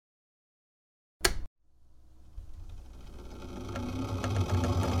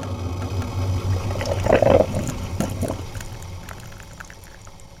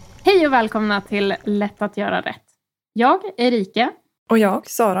Hej och välkomna till Lätt att göra rätt. Jag, Erika, och jag,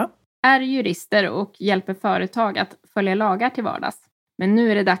 Sara, är jurister och hjälper företag att följa lagar till vardags. Men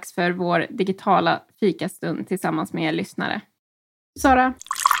nu är det dags för vår digitala fikastund tillsammans med er lyssnare. Sara,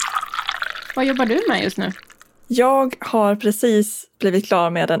 vad jobbar du med just nu? Jag har precis blivit klar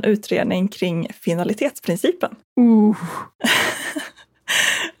med en utredning kring finalitetsprincipen.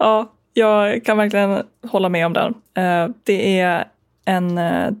 Ja, jag kan verkligen hålla med om den. Det är en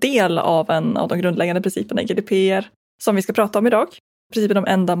del av en av de grundläggande principerna i GDPR som vi ska prata om idag. Principen om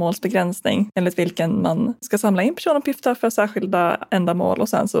ändamålsbegränsning, enligt vilken man ska samla in personuppgifter för särskilda ändamål och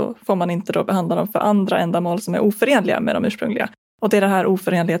sen så får man inte då behandla dem för andra ändamål som är oförenliga med de ursprungliga. Och det är den här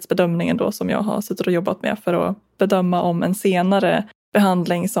oförenlighetsbedömningen då som jag har suttit och jobbat med för att bedöma om en senare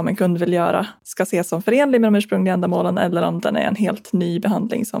behandling som en kund vill göra ska ses som förenlig med de ursprungliga ändamålen eller om den är en helt ny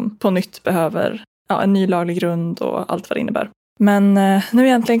behandling som på nytt behöver en ny laglig grund och allt vad det innebär. Men nu är jag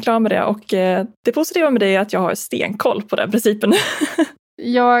äntligen klar med det och det positiva med det är att jag har stenkoll på den principen.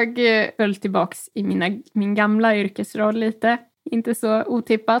 Jag föll tillbaks i min gamla yrkesroll lite. Inte så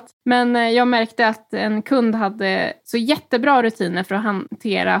otippat. Men jag märkte att en kund hade så jättebra rutiner för att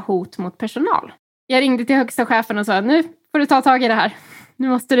hantera hot mot personal. Jag ringde till högsta chefen och sa, nu får du ta tag i det här. Nu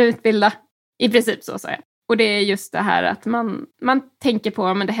måste du utbilda. I princip så sa jag. Och det är just det här att man tänker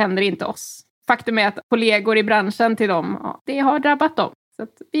på, men det händer inte oss. Faktum är att kollegor i branschen till dem, det har drabbat dem. Så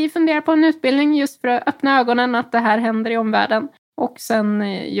att vi funderar på en utbildning just för att öppna ögonen att det här händer i omvärlden. Och sen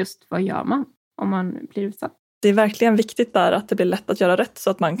just vad gör man om man blir utsatt? Det är verkligen viktigt där att det blir lätt att göra rätt så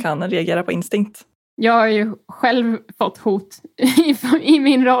att man kan reagera på instinkt. Jag har ju själv fått hot i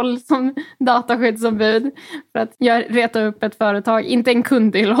min roll som dataskyddsombud för att jag retade upp ett företag. Inte en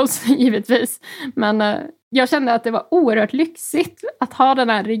kund till oss givetvis. Men jag kände att det var oerhört lyxigt att ha den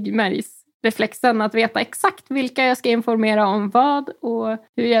här ryggmärgsreflexen. Att veta exakt vilka jag ska informera om vad och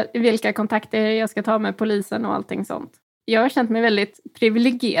vilka kontakter jag ska ta med polisen och allting sånt. Jag har känt mig väldigt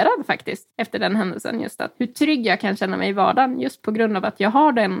privilegierad faktiskt efter den händelsen. Just att hur trygg jag kan känna mig i vardagen just på grund av att jag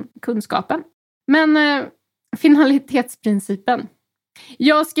har den kunskapen. Men finalitetsprincipen.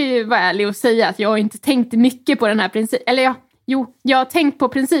 Jag ska ju vara ärlig och säga att jag inte tänkt mycket på den här principen. Eller jag har tänkt på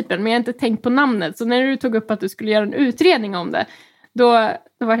principen men jag har inte tänkt på namnet. Så när du tog upp att du skulle göra en utredning om det. Då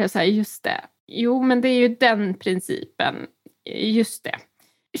var jag så här, just det. Jo men det är ju den principen. Just det.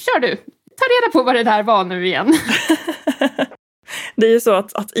 Kör du. Ta reda på vad det där var nu igen. Det är ju så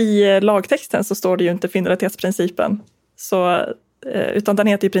att i lagtexten så står det ju inte finalitetsprincipen. Så, utan den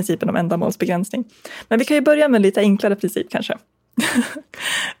heter ju principen om ändamålsbegränsning. Men vi kan ju börja med en lite enklare princip kanske.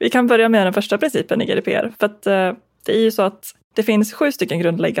 Vi kan börja med den första principen i GDPR. För att det är ju så att det finns 7 stycken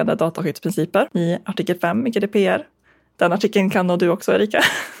grundläggande dataskyddsprinciper i artikel 5 i GDPR. Den artikeln kan nog du också, Erika.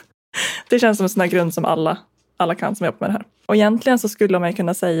 Det känns som en sån här grund som alla kan som jobbar med det här. Och egentligen så skulle man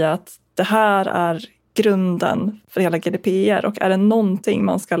kunna säga att det här är grunden för hela GDPR. Och är det någonting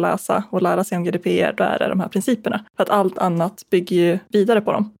man ska läsa och lära sig om GDPR, då är det de här principerna. För att allt annat bygger ju vidare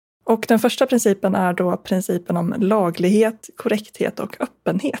på dem. Och den första principen är då principen om laglighet, korrekthet och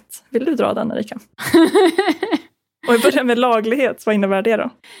öppenhet. Vill du dra den, Erika? Och vi börjar med laglighet, vad innebär det då?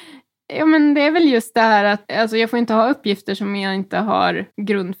 Ja men det är väl just det här att alltså, jag får inte ha uppgifter som jag inte har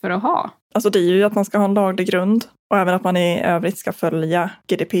grund för att ha. Alltså det är ju att man ska ha en laglig grund och även att man i övrigt ska följa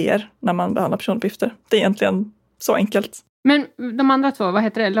GDPR när man behandlar personuppgifter. Det är egentligen så enkelt. Men de andra två, vad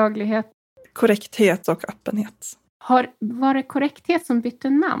heter det? Laglighet? Korrekthet och öppenhet. Var det korrekthet som bytte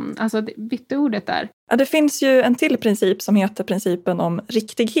namn? Alltså bytte ordet där? Ja, det finns ju en till princip som heter principen om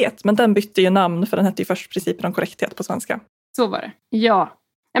riktighet. Men den bytte ju namn för den hette ju först principen om korrekthet på svenska. Så var det. Ja.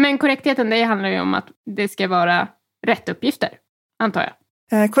 Men korrektheten det handlar ju om att det ska vara rätt uppgifter, antar jag.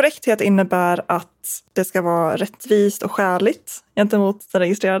 Korrekthet innebär att det ska vara rättvist och skäligt gentemot den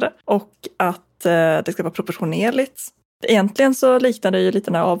registrerade. Och att det ska vara proportionerligt. Egentligen så liknar det ju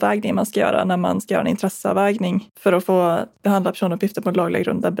lite den här avvägningen man ska göra när man ska göra en intresseavvägning för att få behandla personuppgifter på en laglig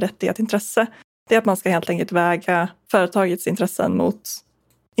grund där berättigat intresse. Det är att man ska helt enkelt väga företagets intressen mot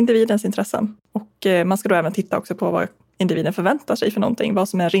individens intressen. Och man ska då även titta också på vad individen förväntar sig för någonting, vad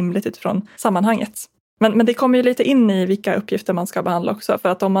som är rimligt utifrån sammanhanget. Men det kommer ju lite in i vilka uppgifter man ska behandla också. För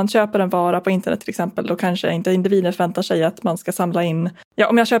att om man köper en vara på internet till exempel, då kanske inte individen förväntar sig att man ska samla in... Ja,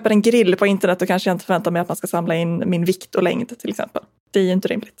 om jag köper en grill på internet, då kanske jag inte förväntar mig att man ska samla in min vikt och längd till exempel. Det är ju inte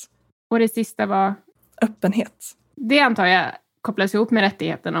rimligt. Och det sista var? Öppenhet. Det antar jag kopplas ihop med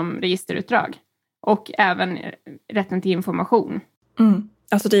rättigheten om registerutdrag. Och även rätten till information.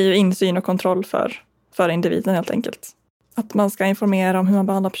 Alltså det är ju insyn och kontroll för individen helt enkelt. Att man ska informera om hur man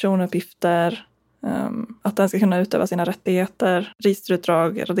behandlar personuppgifter, att den ska kunna utöva sina rättigheter,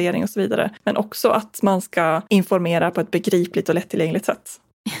 registerutdrag, radering och så vidare. Men också att man ska informera på ett begripligt och lättillgängligt sätt.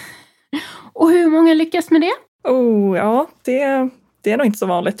 Och hur många lyckas med det? Ja, det är nog inte så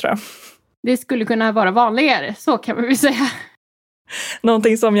vanligt tror jag. Det skulle kunna vara vanligare, så kan man väl säga.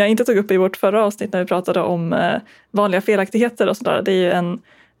 Någonting som jag inte tog upp i vårt förra avsnitt när vi pratade om vanliga felaktigheter och sådär. Det är ju en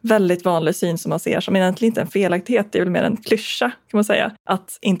väldigt vanlig syn som man ser som egentligen inte en felaktighet. Det är väl mer en klyscha kan man säga.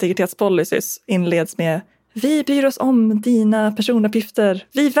 Att integritetspolicys inleds med vi bryr oss om dina personuppgifter.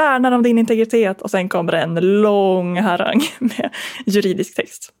 Vi värnar om din integritet. Och sen kommer det en lång harang med juridisk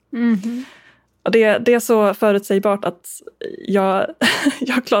text. Mm-hmm. Och det är så förutsägbart att jag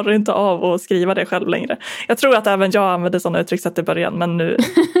klarar inte av att skriva det själv längre. Jag tror att även jag använde sådana uttryckssätt i början, men nu,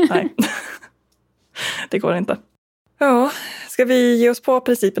 nej. Det går inte. Ja, ska vi ge oss på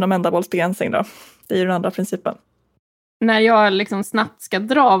principen om ändamålsbegränsning då? Det är ju den andra principen. När jag liksom snabbt ska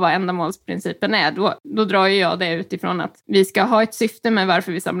dra vad ändamålsprincipen är, då drar jag det utifrån att vi ska ha ett syfte med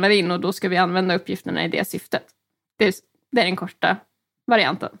varför vi samlar in och då ska vi använda uppgifterna i det syftet. Det är den korta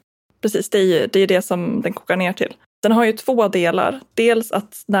varianten. Precis, det är det som den kokar ner till. Den har ju 2 delar. Dels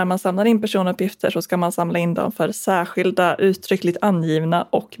att när man samlar in personuppgifter så ska man samla in dem för särskilda, uttryckligt angivna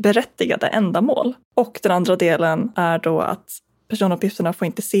och berättigade ändamål. Och den andra delen är då att personuppgifterna får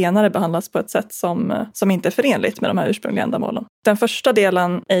inte senare behandlas på ett sätt som inte är förenligt med de här ursprungliga ändamålen. Den första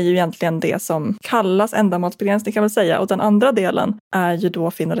delen är ju egentligen det som kallas ändamålsbegränsning kan man säga. Och den andra delen är ju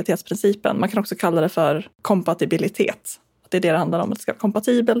då finalitetsprincipen. Man kan också kalla det för kompatibilitet. Det är det handlar om, att det ska vara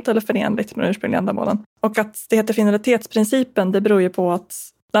kompatibelt eller förenligt med de ursprungliga ändamålen. Och att det heter finalitetsprincipen, det beror ju på att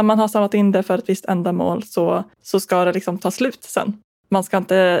när man har samlat in det för ett visst ändamål så ska det liksom ta slut sen. Man ska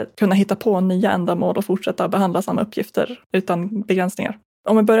inte kunna hitta på nya ändamål och fortsätta behandla samma uppgifter utan begränsningar.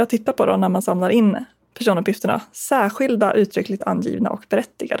 Om vi börjar titta på då när man samlar in personuppgifterna, särskilda, uttryckligt angivna och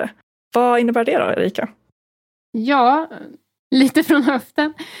berättigade. Vad innebär det då, Erika? Ja, lite från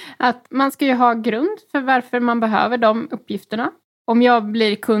höften. Att man ska ju ha grund för varför man behöver de uppgifterna. Om jag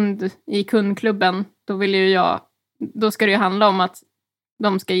blir kund i kundklubben, då ska det ju handla om att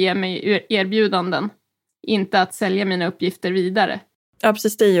de ska ge mig erbjudanden. Inte att sälja mina uppgifter vidare. Ja,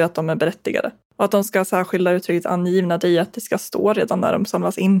 precis. Det är ju att de är berättigade. Och att de ska ha särskilda uttrycket angivna, det är ju att det ska stå redan när de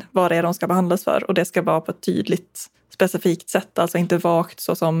samlas in vad det är de ska behandlas för. Och det ska vara på ett tydligt, specifikt sätt. Alltså inte vagt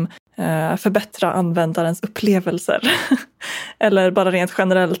så som förbättra användarens upplevelser. Eller bara rent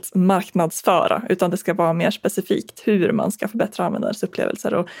generellt marknadsföra. Utan det ska vara mer specifikt hur man ska förbättra användarens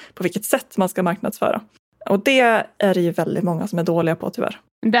upplevelser. Och på vilket sätt man ska marknadsföra. Och det är det ju väldigt många som är dåliga på tyvärr.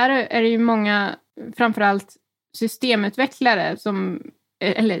 Där är det ju många, framförallt systemutvecklare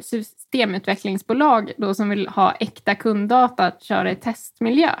eller systemutvecklingsbolag då, som vill ha äkta kunddata att köra i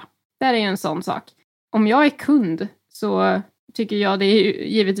testmiljö. Det är ju en sån sak. Om jag är kund så tycker jag det är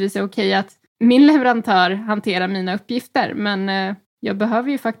givetvis okej att min leverantör hanterar mina uppgifter. Men jag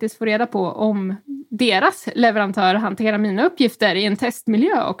behöver ju faktiskt få reda på om deras leverantör hanterar mina uppgifter i en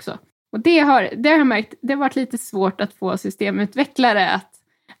testmiljö också. Och det har jag märkt, det har varit lite svårt att få systemutvecklare att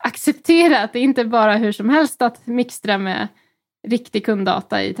acceptera att det inte bara hur som helst att mixtra med riktig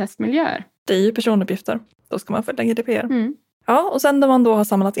kunddata i testmiljöer. Det är ju personuppgifter. Då ska man följa GDPR. Mm. Ja, och sen när man då har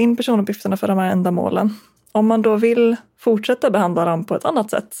samlat in personuppgifterna för de här ändamålen. Om man då vill fortsätta behandla dem på ett annat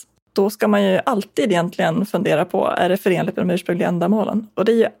sätt. Då ska man ju alltid egentligen fundera på, är det förenligt med de ursprungliga ändamålen? Och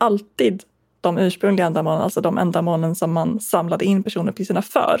det är ju alltid de ursprungliga ändamålen, alltså de ändamålen som man samlade in personuppgifterna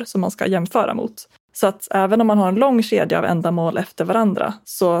för, som man ska jämföra mot. Så att även om man har en lång kedja av ändamål efter varandra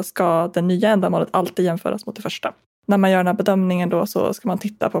så ska det nya ändamålet alltid jämföras mot det första. När man gör den här bedömningen då så ska man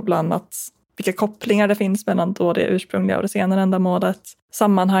titta på bland annat vilka kopplingar det finns mellan då det ursprungliga och det senare ändamålet.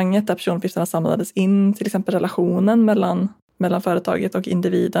 Sammanhanget där personuppgifterna samlades in, till exempel relationen mellan företaget och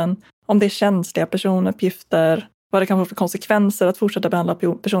individen. Om det är känsliga personuppgifter, vad det kan få för konsekvenser att fortsätta behandla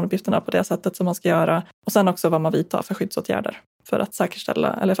personuppgifterna på det sättet som man ska göra. Och sen också vad man vidtar för skyddsåtgärder för att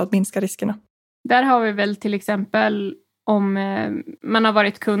säkerställa eller för att minska riskerna. Där har vi väl till exempel om man har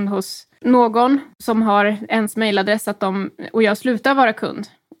varit kund hos någon som har ens mejladress och jag slutar vara kund.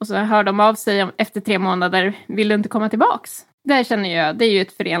 Och så hör de av sig efter 3 månader, vill du inte komma tillbaks? Där känner jag, det är ju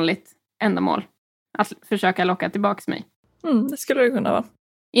ett förenligt ändamål. Att försöka locka tillbaks mig. Det skulle det kunna vara.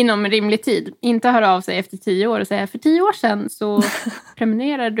 Inom rimlig tid. Inte höra av sig efter 10 år och säga, för 10 år sedan så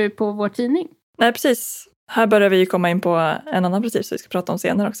prenumererar du på vår tidning. Nej, precis. Här börjar vi komma in på en annan princip som vi ska prata om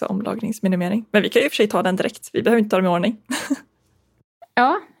senare också, om lagringsminimering. Men vi kan ju i och för sig ta den direkt. Vi behöver inte ta dem i ordning.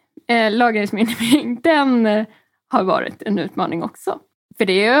 Ja, lagringsminimering, den har varit en utmaning också. För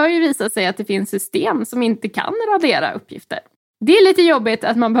det har ju visat sig att det finns system som inte kan radera uppgifter. Det är lite jobbigt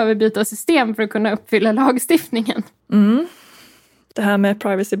att man behöver byta system för att kunna uppfylla lagstiftningen. Det här med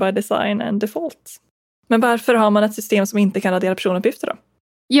privacy by design and default. Men varför har man ett system som inte kan radera personuppgifter då?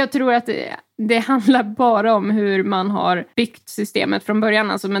 Jag tror att det handlar bara om hur man har byggt systemet från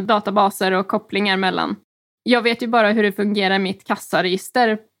början. Alltså med databaser och kopplingar mellan. Jag vet ju bara hur det fungerar i mitt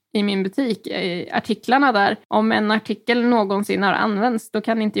kassaregister i min butik. I artiklarna där. Om en artikel någonsin har använts, då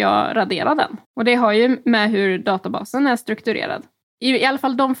kan inte jag radera den. Och det har ju med hur databasen är strukturerad. I alla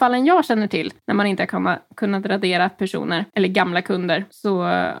fall de fallen jag känner till, när man inte har kunnat radera personer eller gamla kunder, så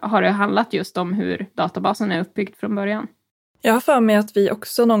har det handlat just om hur databasen är uppbyggd från början. Jag har för mig att vi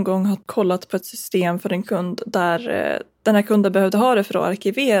också någon gång har kollat på ett system för en kund där den här kunden behövde ha det för att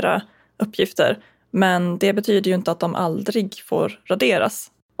arkivera uppgifter. Men det betyder ju inte att de aldrig får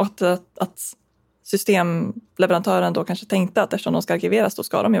raderas. Och att systemleverantören då kanske tänkte att eftersom de ska arkiveras, då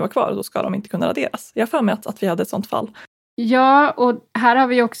ska de ju vara kvar och då ska de inte kunna raderas. Jag har för mig att vi hade ett sånt fall. Ja, och här har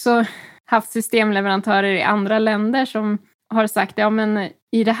vi också haft systemleverantörer i andra länder som har sagt, ja men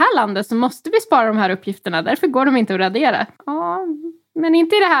i det här landet så måste vi spara de här uppgifterna, därför går de inte att radera. Ja, men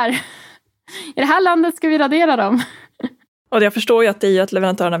inte i det här. I det här landet ska vi radera dem. Och jag förstår ju att det är ju att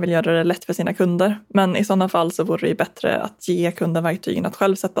leverantörerna vill göra det lätt för sina kunder. Men i sådana fall så vore det ju bättre att ge kunden verktygen att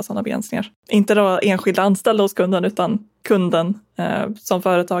själv sätta sådana begränsningar. Inte då enskilda anställda hos kunden, utan kunden som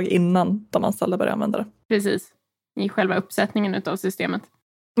företag innan de anställda börjar använda det. Precis, i själva uppsättningen utav systemet.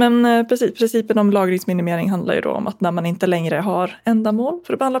 Men precis, principen om lagringsminimering handlar ju då om att när man inte längre har ändamål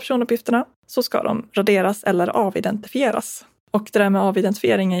för att behandla personuppgifterna, så ska de raderas eller avidentifieras. Och det där med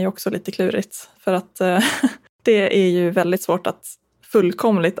avidentifiering är ju också lite klurigt, för att det är ju väldigt svårt att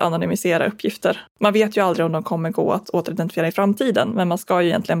fullkomligt anonymisera uppgifter. Man vet ju aldrig om de kommer gå att återidentifiera i framtiden, men man ska ju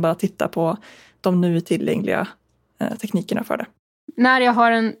egentligen bara titta på de nu tillgängliga teknikerna för det. När jag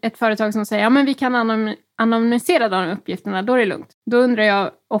har ett företag som säger, ja men vi kan anonymisera de uppgifterna, då är det lugnt. Då undrar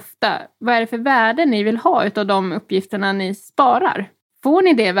jag ofta, vad är det för värde ni vill ha utav de uppgifterna ni sparar? Får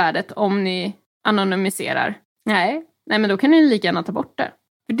ni det värdet om ni anonymiserar? Nej, men då kan ni lika gärna ta bort det.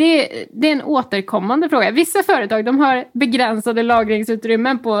 För det är en återkommande fråga. Vissa företag, de har begränsade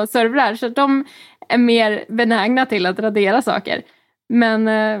lagringsutrymmen på servrar, så att de är mer benägna till att radera saker. Men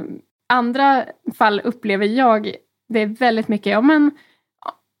andra fall upplever jag, det är väldigt mycket, ja men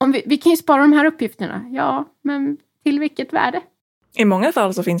om vi kan ju spara de här uppgifterna. Ja, men till vilket värde? I många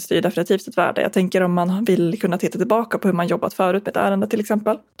fall så finns det ju definitivt ett värde. Jag tänker om man vill kunna titta tillbaka på hur man jobbat förut med ett ärende till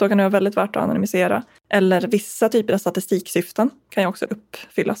exempel. Då kan det vara väldigt värt att anonymisera. Eller vissa typer av statistiksyften kan ju också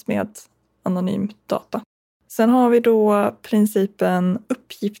uppfyllas med anonym data. Sen har vi då principen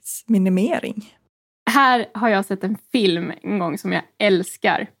uppgiftsminimering. Här har jag sett en film en gång som jag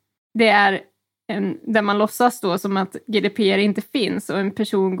älskar. Det är där man låtsas då som att GDPR inte finns och en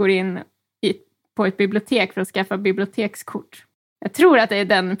person går in på ett bibliotek för att skaffa bibliotekskort. Jag tror att det är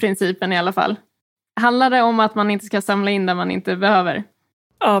den principen i alla fall. Handlar det om att man inte ska samla in där man inte behöver?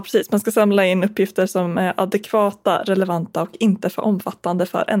 Ja, precis. Man ska samla in uppgifter som är adekvata, relevanta och inte för omfattande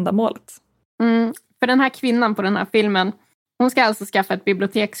för ändamålet. För den här kvinnan på den här filmen, hon ska alltså skaffa ett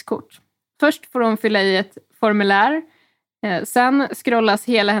bibliotekskort. Först får hon fylla i ett formulär. Sen scrollas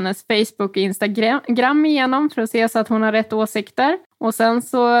hela hennes Facebook och Instagram igenom för att se så att hon har rätt åsikter. Och sen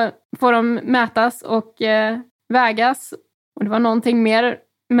så får de mätas och vägas. Och det var någonting mer.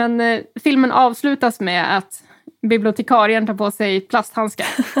 Men filmen avslutas med att bibliotekarien tar på sig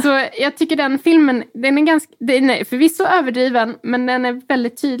plasthandskar. Så jag tycker den filmen, den är förvisso överdriven, men den är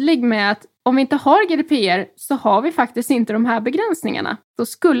väldigt tydlig med att om vi inte har GDPR så har vi faktiskt inte de här begränsningarna. Då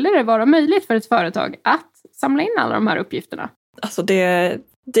skulle det vara möjligt för ett företag att samla in alla de här uppgifterna. Alltså det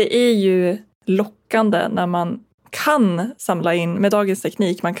är ju lockande när man kan samla in, med dagens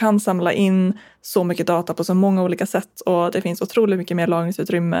teknik, man kan samla in så mycket data på så många olika sätt och det finns otroligt mycket mer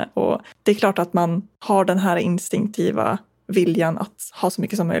lagringsutrymme och det är klart att man har den här instinktiva viljan att ha så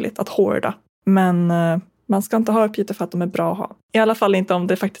mycket som möjligt, att hoarda. Men man ska inte ha uppgifter för att de är bra att ha. I alla fall inte om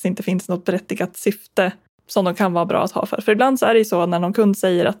det faktiskt inte finns något berättigat syfte som de kan vara bra att ha för. För ibland så är det ju så när någon kund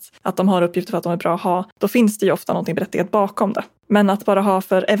säger att de har uppgifter för att de är bra att ha, då finns det ju ofta någonting berättigat bakom det. Men att bara ha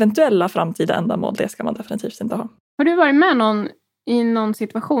för eventuella framtida ändamål, det ska man definitivt inte ha. Har du varit med i någon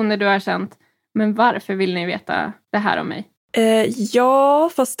situation där du har känt, men varför vill ni veta det här om mig? Ja,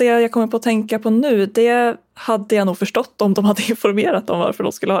 fast det jag kommer på att tänka på nu, det hade jag nog förstått om de hade informerat om varför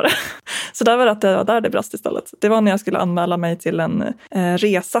de skulle ha det. Så där var det att det var där det brast istället. Det var när jag skulle anmäla mig till en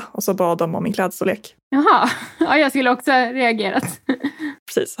resa och så bad de om min klädstorlek. Jaha, ja, jag skulle också reagerat.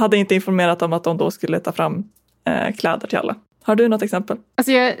 Precis, hade inte informerat om att de då skulle ta fram kläder till alla. Har du något exempel?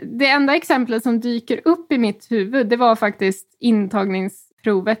 Alltså det enda exemplet som dyker upp i mitt huvud, det var faktiskt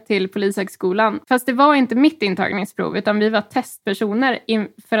intagningsprovet till Polishögskolan. Fast det var inte mitt intagningsprov, utan vi var testpersoner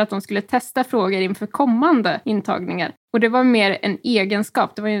för att de skulle testa frågor inför kommande intagningar. Och det var mer en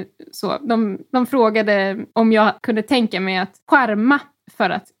egenskap. Det var ju så. De frågade om jag kunde tänka mig att skärma för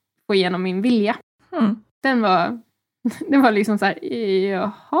att få igenom min vilja. Det var liksom så här,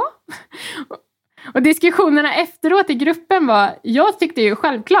 jaha. Och diskussionerna efteråt i gruppen var, jag tyckte ju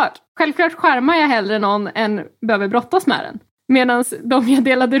självklart skärmar jag hellre någon än behöver brottas med den. Medan de jag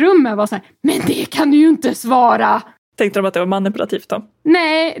delade rum med var så här, men det kan du ju inte svara. Tänkte de att det var manipulativt då?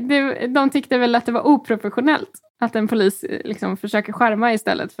 Nej, de tyckte väl att det var oprofessionellt. Att en polis liksom försöker skärma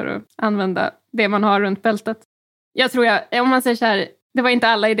istället för att använda det man har runt bältet. Jag tror om man säger så här, det var inte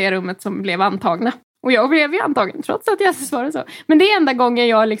alla i det rummet som blev antagna. Och jag blev ju antagen, trots att jag svarade så. Men det är enda gången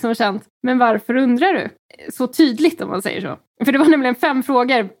jag liksom känt, men varför undrar du? Så tydligt om man säger så. För det var nämligen 5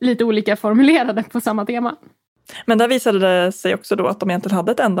 frågor, lite olika formulerade på samma tema. Men där visade det sig också då att de egentligen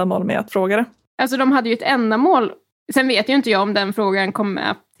hade ett ändamål med att fråga det. Alltså de hade ju ett ändamål. Sen vet ju inte jag om den frågan kom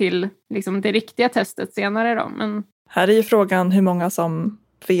med till liksom det riktiga testet senare då. Men... Här är ju frågan hur många som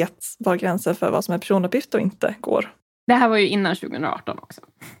vet var gränsen för vad som är personuppgift och inte går. Det här var ju innan 2018 också.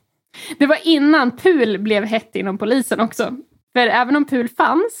 Det var innan PUL blev hett inom polisen också. För även om PUL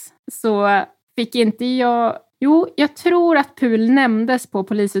fanns så fick inte jag... Jo, jag tror att PUL nämndes på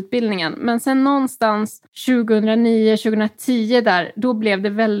polisutbildningen. Men sen någonstans 2009-2010 där, då blev det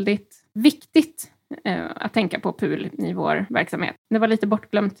väldigt viktigt att tänka på PUL i vår verksamhet. Det var lite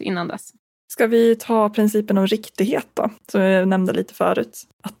bortglömt innan dess. Ska vi ta principen om riktighet då? Som jag nämnde lite förut.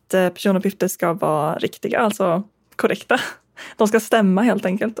 Att personuppgifter ska vara riktiga, alltså korrekta. De ska stämma helt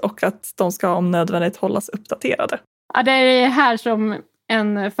enkelt och att de ska om nödvändigt hållas uppdaterade. Ja, det är här som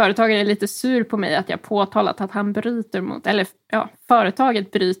en företagare är lite sur på mig att jag påtalat att han bryter mot, eller ja,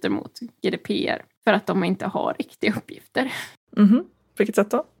 företaget bryter mot GDPR för att de inte har riktiga uppgifter. På vilket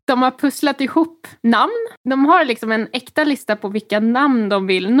sätt då? De har pusslat ihop namn. De har liksom en äkta lista på vilka namn de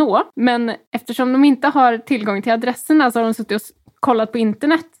vill nå. Men eftersom de inte har tillgång till adresserna så har de suttit och kollat på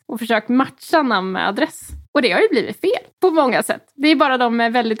internet och försökt matcha namn med adress. Och det har ju blivit fel på många sätt. Det är bara de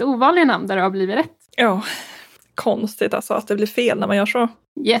med väldigt ovanliga namn där det har blivit rätt. Ja, konstigt alltså att det blir fel när man gör så.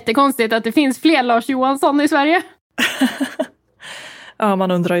 Jättekonstigt att det finns fler Lars Johansson i Sverige. Ja,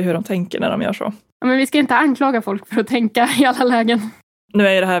 man undrar ju hur de tänker när de gör så. Ja, men vi ska inte anklaga folk för att tänka i alla lägen. Nu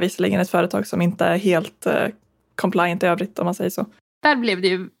är ju det här visserligen ett företag som inte är helt compliant i övrigt om man säger så. Där blev det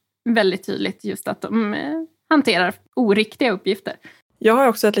ju väldigt tydligt just att de hanterar oriktiga uppgifter. Jag har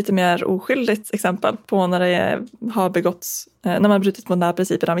också ett lite mer oskyldigt exempel på när det har begåtts, när man har brutit mot den här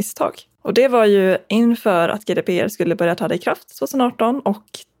principen av misstag. Och det var ju inför att GDPR skulle börja ta i kraft 2018 och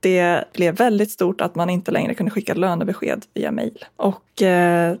det blev väldigt stort att man inte längre kunde skicka lönebesked via mejl. Och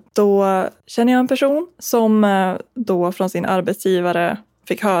då känner jag en person som då från sin arbetsgivare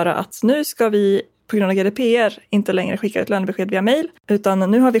fick höra att nu ska vi på grund av GDPR inte längre skicka ut lönebesked via mejl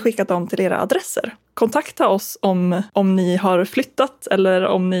utan nu har vi skickat dem till era adresser. Kontakta oss om ni har flyttat eller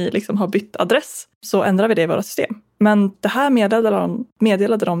om ni liksom har bytt adress så ändrar vi det i våra system. Men det här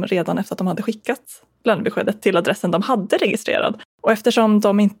meddelade de redan efter att de hade skickat lönebeskedet till adressen de hade registrerad. Och eftersom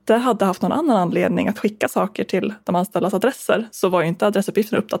de inte hade haft någon annan anledning att skicka saker till de anställdas adresser så var ju inte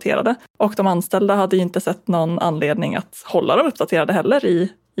adressuppgifterna uppdaterade. Och de anställda hade ju inte sett någon anledning att hålla dem uppdaterade heller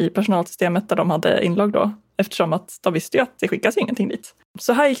i personalsystemet där de hade inlogg då. Eftersom att de visste ju att det skickas ingenting dit.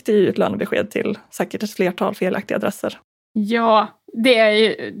 Så här gick det ju ett lönebesked till säkert ett flertal felaktiga adresser. Ja, det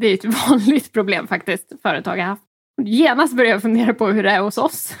är ett vanligt problem faktiskt företag har haft. Genast började jag fundera på hur det är hos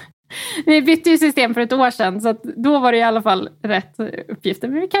oss. Vi bytte ju system för ett år sedan så att då var det i alla fall rätt uppgifter.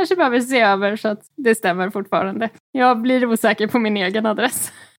 Men vi kanske behöver se över så att det stämmer fortfarande. Jag blir osäker på min egen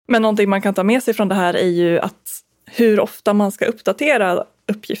adress. Men någonting man kan ta med sig från det här är ju att hur ofta man ska uppdatera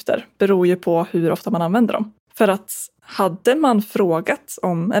uppgifter beror ju på hur ofta man använder dem. För att hade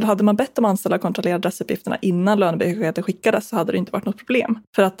man bett om anställda att kontrollera adressuppgifterna innan lönebeskedet skickades så hade det inte varit något problem.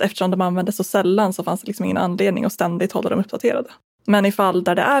 För att eftersom de använde så sällan så fanns det liksom ingen anledning att ständigt hålla dem uppdaterade. Men i fall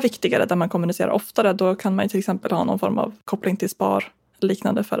där det är viktigare, där man kommunicerar oftare, då kan man ju till exempel ha någon form av koppling till SPAR eller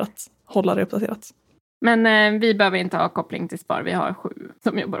liknande för att hålla det uppdaterat. Men vi behöver inte ha koppling till SPAR, vi har 7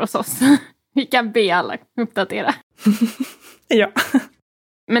 som jobbar hos oss. Vi kan be alla uppdatera. Ja.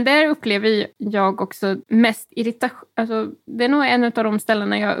 Men där upplever jag också mest irritation. Alltså, det är nog en av de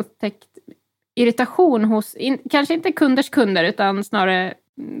ställena jag har upptäckt irritation hos, kanske inte kunders kunder utan snarare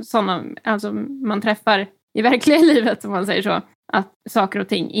sådana alltså man träffar i verkliga livet som man säger så. Att saker och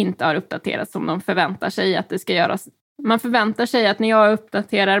ting inte har uppdaterats som de förväntar sig att det ska göras. Man förväntar sig att när jag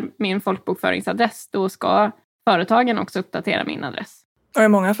uppdaterar min folkbokföringsadress då ska företagen också uppdatera min adress. Och i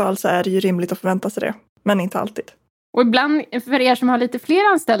många fall så är det ju rimligt att förvänta sig det, men inte alltid. Och ibland, för er som har lite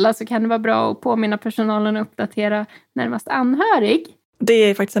fler anställda så kan det vara bra att påminna personalen att uppdatera närmast anhörig. Det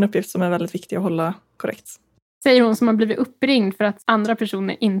är faktiskt en uppgift som är väldigt viktig att hålla korrekt. Säger hon som har blivit uppringd för att andra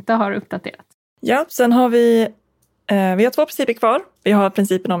personer inte har uppdaterat. Ja, sen har vi Vi har 2 principer kvar. Vi har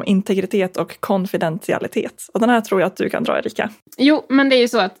principen om integritet och konfidentialitet. Och den här tror jag att du kan dra, Erika. Jo, men det är ju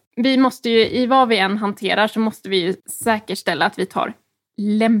så att vi måste ju, i vad vi än hanterar så måste vi ju säkerställa att vi tar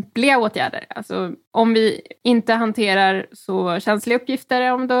lämpliga åtgärder. Alltså om vi inte hanterar så känsliga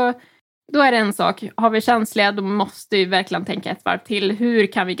uppgifter, då är det en sak. Har vi känsliga, då måste vi verkligen tänka ett varv till. Hur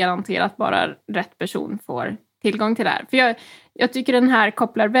kan vi garantera att bara rätt person får tillgång till det här? För jag tycker den här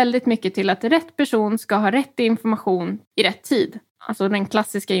kopplar väldigt mycket till att rätt person ska ha rätt information i rätt tid. Alltså den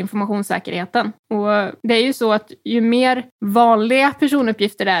klassiska informationssäkerheten. Och det är ju så att ju mer vanliga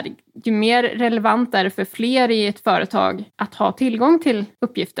personuppgifter är, ju mer relevant är det för fler i ett företag att ha tillgång till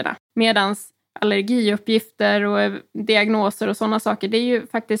uppgifterna. Medans allergiuppgifter och diagnoser och sådana saker, det är ju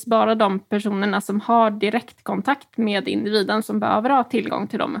faktiskt bara de personerna som har direktkontakt med individen som behöver ha tillgång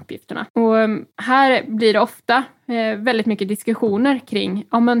till de uppgifterna. Och här blir det ofta väldigt mycket diskussioner kring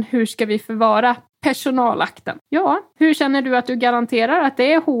men hur ska vi förvara personalakten? Ja, hur känner du att du garanterar att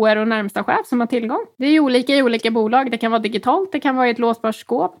det är HR och närmsta chef som har tillgång? Det är ju olika i olika bolag. Det kan vara digitalt, det kan vara i ett låsbart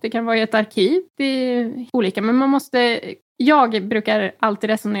skåp, det kan vara i ett arkiv. Det är olika, men jag brukar alltid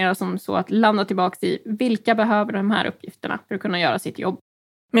resonera som så att landa tillbaka i vilka behöver de här uppgifterna för att kunna göra sitt jobb.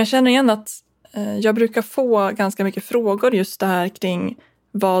 Men jag känner igen att jag brukar få ganska mycket frågor just det här kring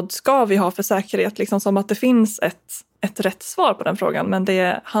vad ska vi ha för säkerhet? Liksom som att det finns ett rätt svar på den frågan. Men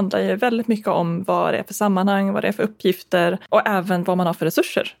det handlar ju väldigt mycket om vad det är för sammanhang, vad det är för uppgifter och även vad man har för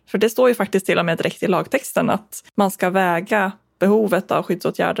resurser. För det står ju faktiskt till och med direkt i lagtexten att man ska väga behovet av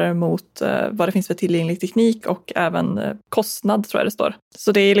skyddsåtgärder mot vad det finns för tillgänglig teknik och även kostnad, tror jag det står.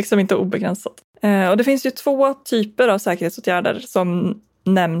 Så det är liksom inte obegränsat. Och det finns ju 2 typer av säkerhetsåtgärder som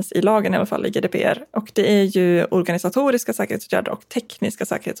nämns i lagen, i alla fall i GDPR. Och det är ju organisatoriska säkerhetsåtgärder och tekniska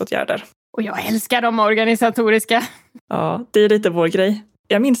säkerhetsåtgärder. Och jag älskar de organisatoriska. Ja, det är lite vår grej.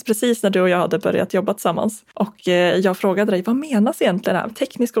 Jag minns precis när du och jag hade börjat jobba tillsammans och jag frågade dig, vad menas egentligen här?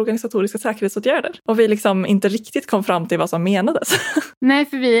 Tekniska organisatoriska säkerhetsåtgärder? Och vi liksom inte riktigt kom fram till vad som menades. Nej,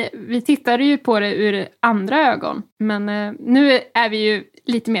 för vi tittade ju på det ur andra ögon. Men nu är vi ju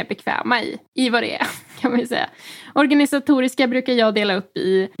lite mer bekväma i vad det är, kan man ju säga. Organisatoriska brukar jag dela upp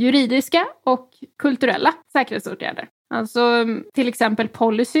i juridiska och kulturella säkerhetsåtgärder. Alltså till exempel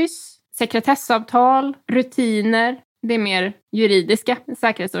policies, sekretessavtal, rutiner. Det är mer juridiska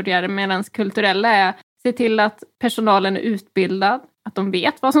säkerhetsåtgärder, medan kulturella är se till att personalen är utbildad, att de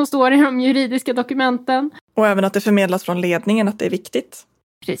vet vad som står i de juridiska dokumenten. Och även att det förmedlas från ledningen att det är viktigt.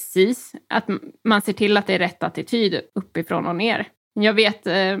 Precis, att man ser till att det är rätt attityd uppifrån och ner. Jag vet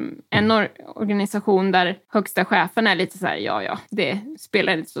en organisation där högsta chefen är lite så här, ja, det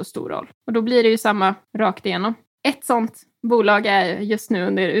spelar inte så stor roll. Och då blir det ju samma rakt igenom. Ett sånt bolag är just nu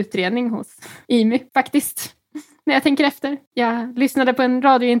under utredning hos IMY faktiskt. När jag tänker efter. Jag lyssnade på en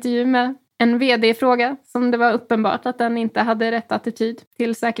radiointervju med en vd-fråga som det var uppenbart att den inte hade rätt attityd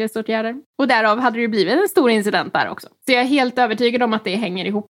till säkerhetsåtgärder. Och därav hade det ju blivit en stor incident där också. Så jag är helt övertygad om att det hänger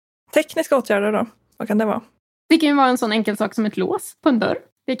ihop. Tekniska åtgärder då? Vad kan det vara? Det kan ju vara en sån enkel sak som ett lås på en dörr.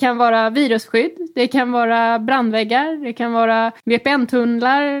 Det kan vara virusskydd, det kan vara brandväggar, det kan vara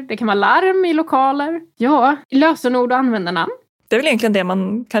VPN-tunnlar, det kan vara larm i lokaler. Ja, lösenord och användarnamn. Det är väl egentligen det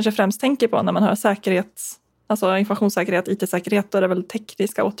man kanske främst tänker på när man hör säkerhet, alltså informationssäkerhet, IT-säkerhet, och det är väl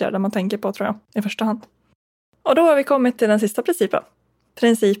tekniska åtgärder man tänker på, tror jag, i första hand. Och då har vi kommit till den sista principen.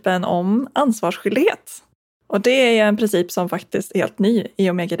 Principen om ansvarsskyldighet. Och det är en princip som faktiskt är helt ny i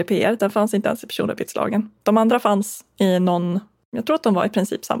och med GDPR. Den fanns inte ens i personuppgiftslagen. De andra fanns i jag tror att de var i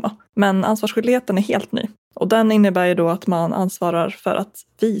princip samma. Men ansvarsskyldigheten är helt ny. Och den innebär ju då att man ansvarar för att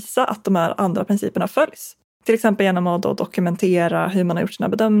visa att de här andra principerna följs. Till exempel genom att då dokumentera hur man har gjort sina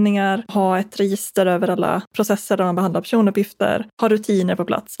bedömningar, ha ett register över alla processer där man behandlar personuppgifter, ha rutiner på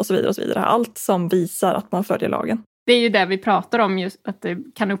plats och så vidare och så vidare. Allt som visar att man följer lagen. Det är ju det vi pratar om, just att det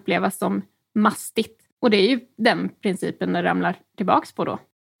kan upplevas som mastigt. Och det är ju den principen det ramlar tillbaks på då.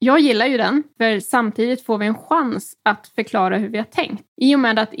 Jag gillar ju den, för samtidigt får vi en chans att förklara hur vi har tänkt. I och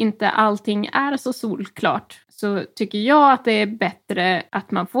med att inte allting är så solklart så tycker jag att det är bättre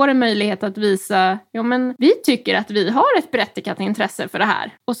att man får en möjlighet att visa, ja men vi tycker att vi har ett berättigat intresse för det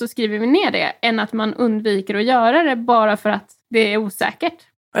här. Och så skriver vi ner det, än att man undviker att göra det bara för att det är osäkert.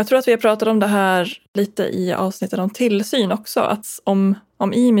 Jag tror att vi har pratat om det här lite i avsnittet om tillsyn också. Att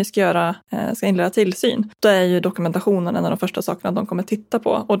om IMY ska inleda tillsyn, då är ju dokumentationen en av de första sakerna de kommer titta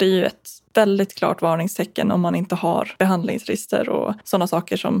på. Och det är ju ett väldigt klart varningstecken om man inte har behandlingsregister och sådana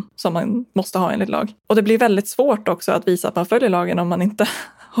saker som man måste ha enligt lag. Och det blir väldigt svårt också att visa att man följer lagen om man inte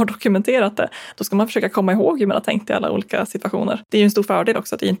har dokumenterat det, då ska man försöka komma ihåg hur man har tänkt i alla olika situationer. Det är ju en stor fördel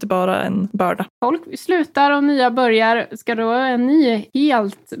också, att det är inte bara en börda. Folk slutar och nya börjar. Ska då en ny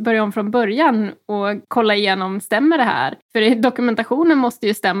helt börja om från början och kolla igenom, stämmer det här? För dokumentationen måste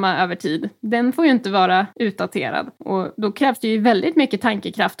ju stämma över tid. Den får ju inte vara utdaterad. Och då krävs det ju väldigt mycket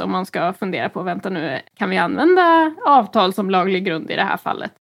tankekraft om man ska fundera på, vänta nu, kan vi använda avtal som laglig grund i det här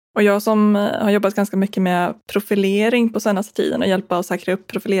fallet? Och jag som har jobbat ganska mycket med profilering på senaste tiden och hjälpa att säkra upp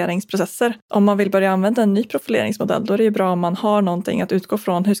profileringsprocesser. Om man vill börja använda en ny profileringsmodell, då är det ju bra om man har någonting att utgå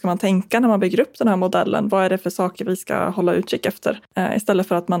från. Hur ska man tänka när man bygger upp den här modellen? Vad är det för saker vi ska hålla utkik efter? Istället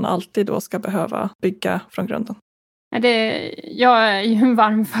för att man alltid då ska behöva bygga från grunden. Jag är ju en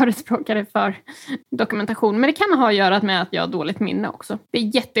varm förespråkare för dokumentation, men det kan ha att göra med att jag har dåligt minne också. Det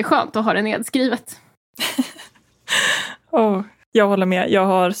är jätteskönt att ha det nedskrivet. Jag håller med. Jag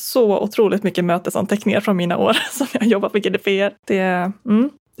har så otroligt mycket mötesanteckningar från mina år som jag har jobbat med GDPR. Det är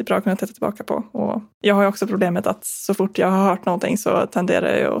bra att kunna titta tillbaka på. Och jag har ju också problemet att så fort jag har hört någonting så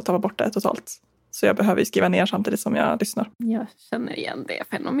tenderar jag att ta bort det totalt. Så jag behöver ju skriva ner samtidigt som jag lyssnar. Jag känner igen det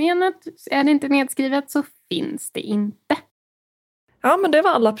fenomenet. Är det inte nedskrivet så finns det inte. Ja, men det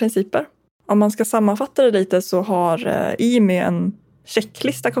var alla principer. Om man ska sammanfatta det lite så har IMI en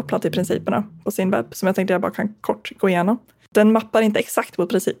checklista kopplad till principerna på sin webb som jag tänkte jag bara kan kort gå igenom. Den mappar inte exakt mot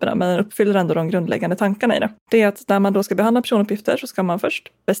principerna, men den uppfyller ändå de grundläggande tankarna i det. Det är att när man då ska behandla personuppgifter så ska man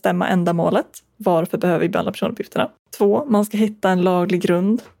först bestämma ändamålet. Varför behöver vi behandla personuppgifterna? 2. Man ska hitta en laglig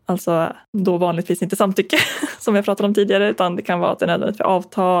grund. Alltså då vanligtvis inte samtycke som jag pratade om tidigare, utan det kan vara att det är nödvändigt för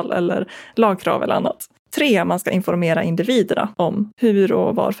avtal eller lagkrav eller annat. 3. Man ska informera individerna om hur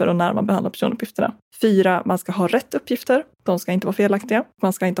och varför och när man behandlar personuppgifterna. 4. Man ska ha rätt uppgifter. De ska inte vara felaktiga.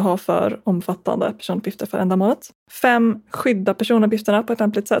 Man ska inte ha för omfattande personuppgifter för ändamålet. 5. Skydda personuppgifterna på ett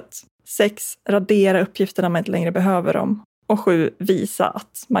lämpligt sätt. 6. Radera uppgifterna man inte längre behöver dem. Och 7. Visa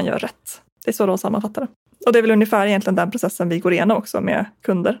att man gör rätt. Det är så de sammanfattar det. Och det är väl ungefär egentligen den processen vi går igenom också med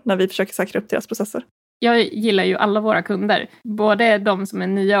kunder när vi försöker säkra upp deras processer. Jag gillar ju alla våra kunder, både de som är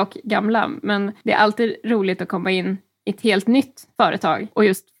nya och gamla, men det är alltid roligt att komma in i ett helt nytt företag och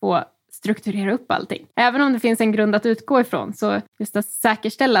just få strukturera upp allting. Även om det finns en grund att utgå ifrån, så just att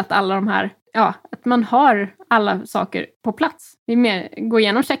säkerställa att alla de här, att man har alla saker på plats. Vi mer gå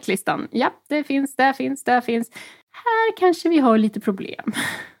igenom checklistan. Ja, det finns. Här kanske vi har lite problem.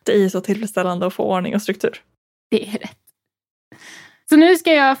 Det är så tillfredsställande att få ordning och struktur. Det är rätt. Så nu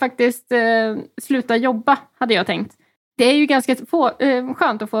ska jag faktiskt sluta jobba, hade jag tänkt. Det är ju ganska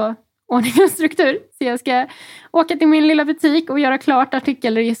skönt att få ordning och struktur. Så jag ska åka till min lilla butik och göra klart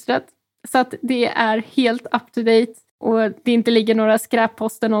artikelregistret. Så att det är helt up to date och det inte ligger några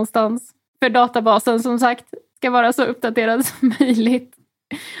skräpposter någonstans. För databasen som sagt ska vara så uppdaterad som möjligt.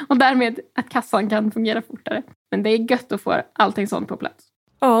 Och därmed att kassan kan fungera fortare. Men det är gött att få allting sånt på plats.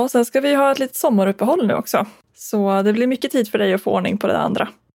 Ja, sen ska vi ha ett litet sommaruppehåll nu också. Så det blir mycket tid för dig att få ordning på det andra.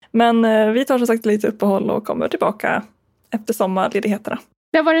 Men vi tar som sagt lite uppehåll och kommer tillbaka efter sommarledigheterna.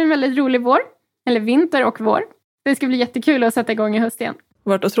 Det har varit en väldigt rolig vår. Eller vinter och vår. Det ska bli jättekul att sätta igång i höst igen. Det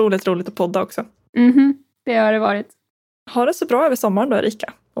har varit otroligt roligt att podda också. Det har det varit. Ha det så bra över sommaren då,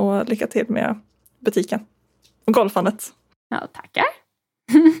 Erika. Och lycka till med butiken. Och golfandet. Ja, tackar.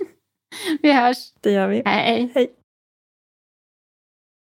 Vi hörs. Det gör vi. Hej. Hej.